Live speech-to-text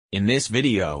In this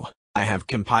video, I have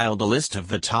compiled a list of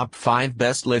the top 5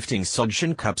 best lifting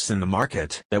suction cups in the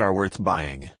market that are worth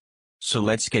buying. So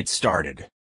let's get started.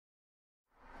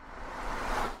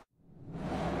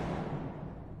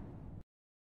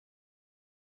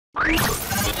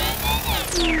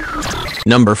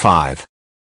 Number 5.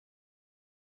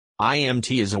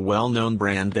 IMT is a well-known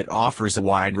brand that offers a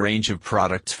wide range of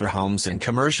products for homes and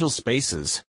commercial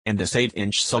spaces, and this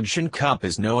 8-inch suction cup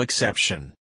is no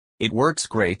exception. It works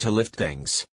great to lift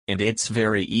things, and it's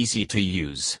very easy to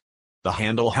use. The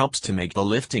handle helps to make the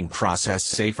lifting process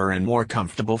safer and more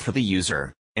comfortable for the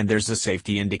user, and there's a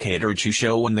safety indicator to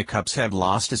show when the cups have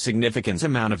lost a significant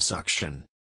amount of suction.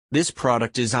 This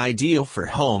product is ideal for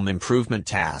home improvement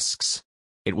tasks.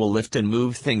 It will lift and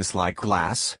move things like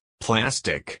glass,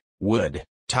 plastic, wood,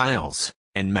 tiles,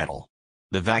 and metal.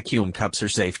 The vacuum cups are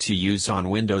safe to use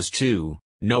on windows too,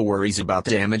 no worries about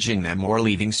damaging them or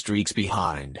leaving streaks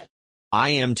behind.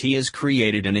 IMT has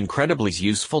created an incredibly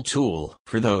useful tool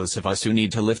for those of us who need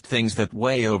to lift things that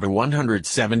weigh over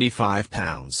 175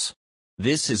 pounds.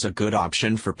 This is a good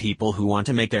option for people who want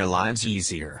to make their lives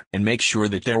easier and make sure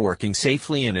that they're working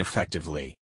safely and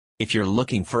effectively. If you're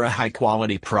looking for a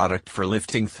high-quality product for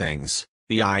lifting things,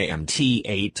 the IMT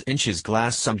 8 inches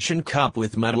glass suction cup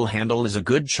with metal handle is a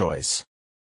good choice.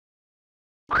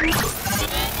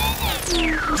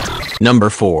 Number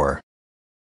 4.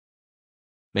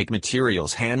 Make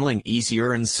materials handling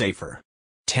easier and safer.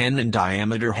 10 in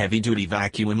diameter heavy-duty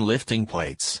vacuum lifting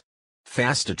plates.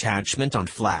 Fast attachment on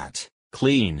flat,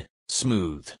 clean,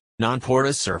 smooth,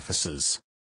 non-porous surfaces.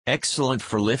 Excellent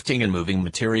for lifting and moving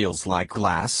materials like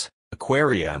glass,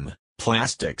 aquarium,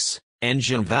 plastics,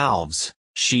 engine valves,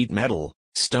 sheet metal,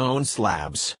 stone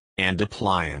slabs, and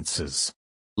appliances.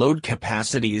 Load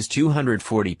capacity is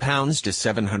 240 pounds to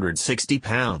 760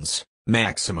 pounds,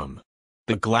 maximum.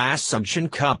 The glass suction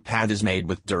cup pad is made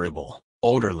with durable,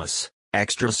 odorless,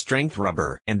 extra-strength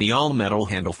rubber and the all-metal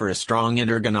handle for a strong and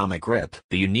ergonomic grip.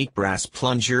 The unique brass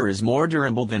plunger is more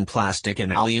durable than plastic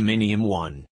and aluminum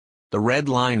one. The red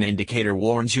line indicator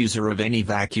warns user of any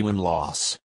vacuum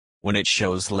loss. When it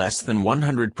shows less than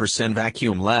 100%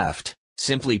 vacuum left,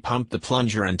 simply pump the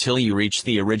plunger until you reach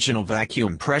the original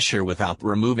vacuum pressure without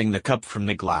removing the cup from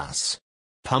the glass.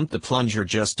 Pump the plunger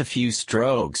just a few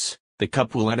strokes. The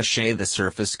cup will attache the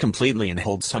surface completely and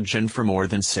hold suction for more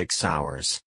than 6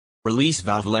 hours. Release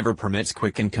valve lever permits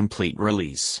quick and complete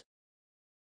release.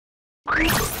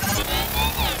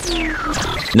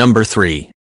 Number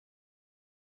 3.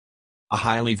 A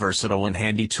highly versatile and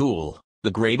handy tool,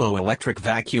 the GRABO electric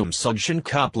vacuum suction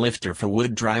cup lifter for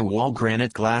wood drywall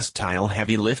granite glass tile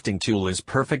heavy lifting tool is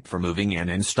perfect for moving and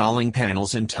installing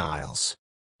panels and tiles.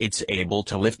 It's able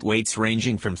to lift weights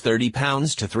ranging from 30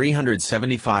 pounds to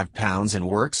 375 pounds and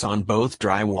works on both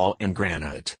drywall and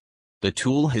granite. The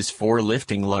tool has 4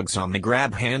 lifting lugs on the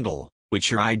grab handle,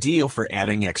 which are ideal for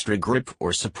adding extra grip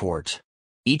or support.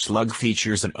 Each lug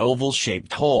features an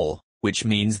oval-shaped hole, which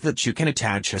means that you can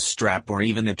attach a strap or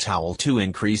even a towel to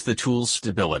increase the tool's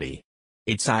stability.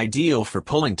 It's ideal for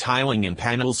pulling tiling and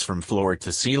panels from floor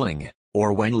to ceiling,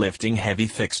 or when lifting heavy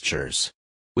fixtures.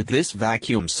 With this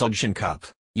vacuum suction cup,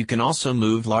 you can also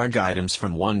move large items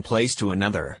from one place to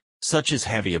another, such as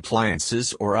heavy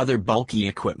appliances or other bulky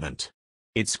equipment.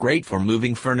 It's great for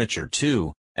moving furniture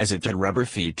too, as it has rubber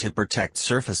feet to protect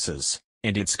surfaces,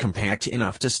 and it's compact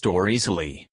enough to store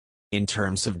easily. In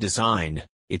terms of design,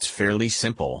 it's fairly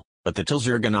simple, but the tool's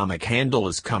ergonomic handle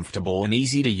is comfortable and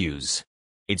easy to use.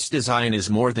 Its design is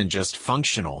more than just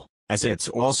functional, as it's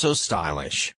also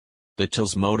stylish. The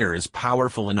tool's motor is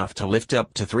powerful enough to lift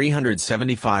up to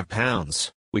 375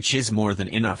 pounds. Which is more than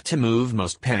enough to move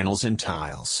most panels and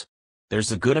tiles.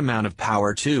 There's a good amount of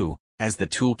power too, as the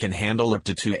tool can handle up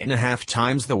to 2.5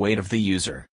 times the weight of the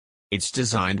user. It's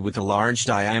designed with a large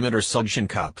diameter suction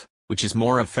cup, which is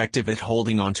more effective at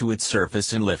holding onto its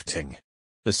surface and lifting.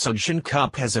 The suction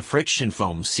cup has a friction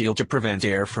foam seal to prevent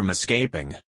air from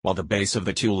escaping, while the base of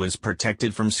the tool is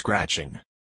protected from scratching.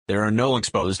 There are no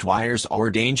exposed wires or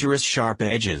dangerous sharp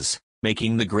edges,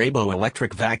 making the GRABO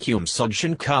electric vacuum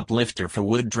suction cup lifter for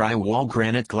wood drywall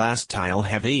granite glass tile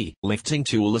heavy lifting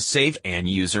tool a safe and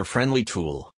user-friendly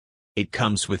tool. It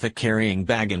comes with a carrying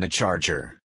bag and a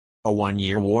charger. A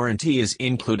 1-year warranty is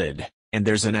included, and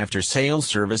there's an after-sales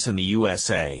service in the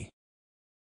USA.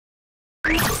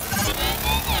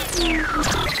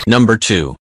 Number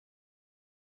 2.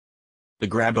 The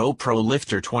GRABO Pro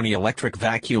Lifter 20 electric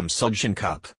vacuum suction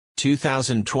cup,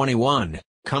 2021.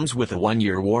 Comes with a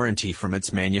 1-year warranty from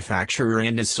its manufacturer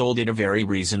and is sold at a very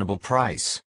reasonable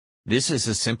price. This is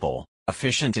a simple,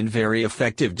 efficient and very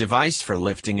effective device for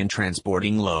lifting and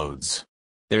transporting loads.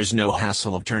 There's no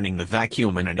hassle of turning the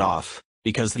vacuum on and off,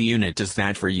 because the unit does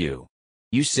that for you.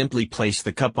 You simply place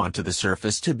the cup onto the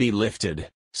surface to be lifted,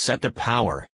 set the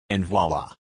power, and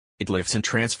voila! It lifts and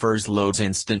transfers loads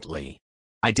instantly.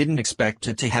 I didn't expect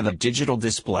it to have a digital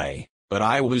display, but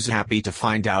I was happy to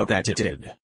find out that it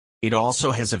did. It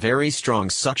also has a very strong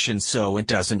suction, so it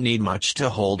doesn't need much to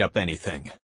hold up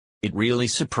anything. It really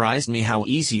surprised me how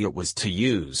easy it was to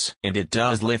use, and it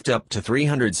does lift up to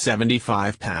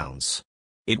 375 pounds.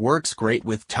 It works great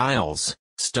with tiles,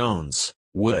 stones,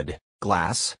 wood,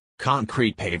 glass,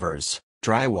 concrete pavers,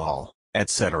 drywall,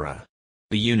 etc.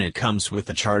 The unit comes with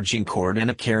a charging cord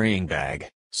and a carrying bag,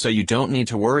 so you don't need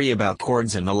to worry about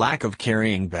cords and the lack of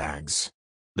carrying bags.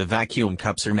 The vacuum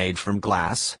cups are made from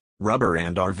glass, rubber,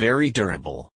 and are very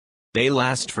durable. They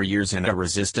last for years and are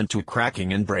resistant to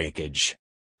cracking and breakage.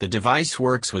 The device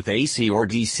works with AC or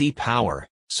DC power,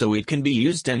 so it can be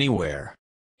used anywhere.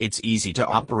 It's easy to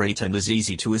operate and is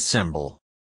easy to assemble.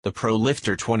 The Pro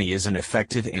Lifter 20 is an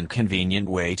effective and convenient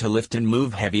way to lift and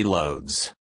move heavy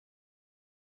loads.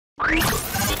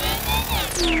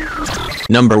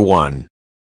 Number 1.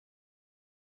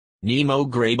 Nemo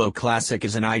GRABO Classic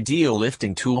is an ideal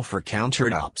lifting tool for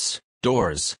countertops,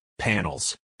 doors,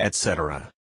 panels,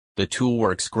 etc. The tool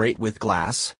works great with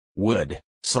glass, wood,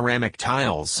 ceramic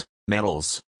tiles,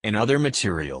 metals, and other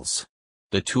materials.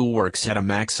 The tool works at a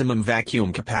maximum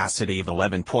vacuum capacity of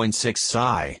 11.6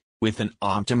 psi, with an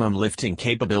optimum lifting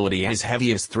capability as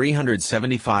heavy as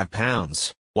 375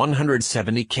 pounds,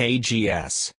 170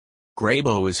 kgs.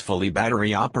 GRABO is fully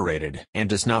battery operated and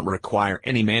does not require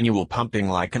any manual pumping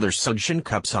like other suction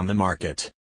cups on the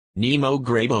market. Nemo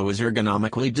GRABO is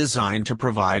ergonomically designed to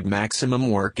provide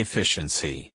maximum work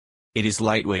efficiency. It is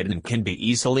lightweight and can be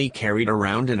easily carried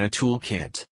around in a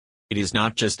toolkit. It is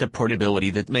not just a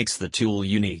portability that makes the tool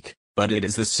unique, but it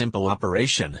is the simple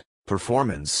operation,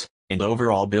 performance, and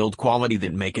overall build quality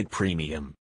that make it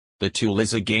premium. The tool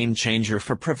is a game changer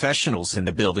for professionals in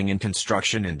the building and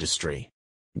construction industry.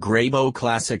 GRABO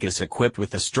Classic is equipped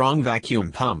with a strong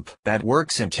vacuum pump that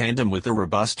works in tandem with a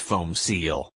robust foam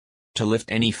seal. To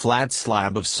lift any flat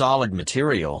slab of solid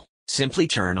material, simply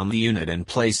turn on the unit and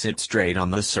place it straight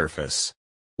on the surface.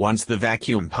 Once the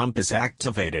vacuum pump is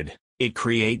activated, it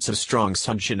creates a strong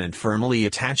suction and firmly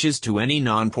attaches to any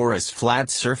non-porous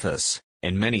flat surface,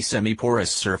 and many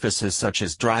semi-porous surfaces such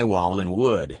as drywall and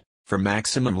wood. For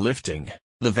maximum lifting,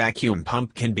 the vacuum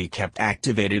pump can be kept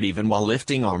activated even while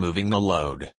lifting or moving the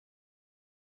load.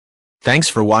 Thanks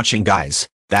for watching, guys.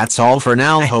 That's all for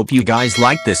now. I hope you guys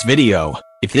liked this video.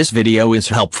 If this video is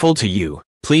helpful to you,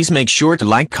 please make sure to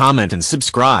like, comment, and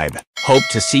subscribe. Hope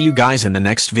to see you guys in the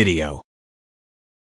next video.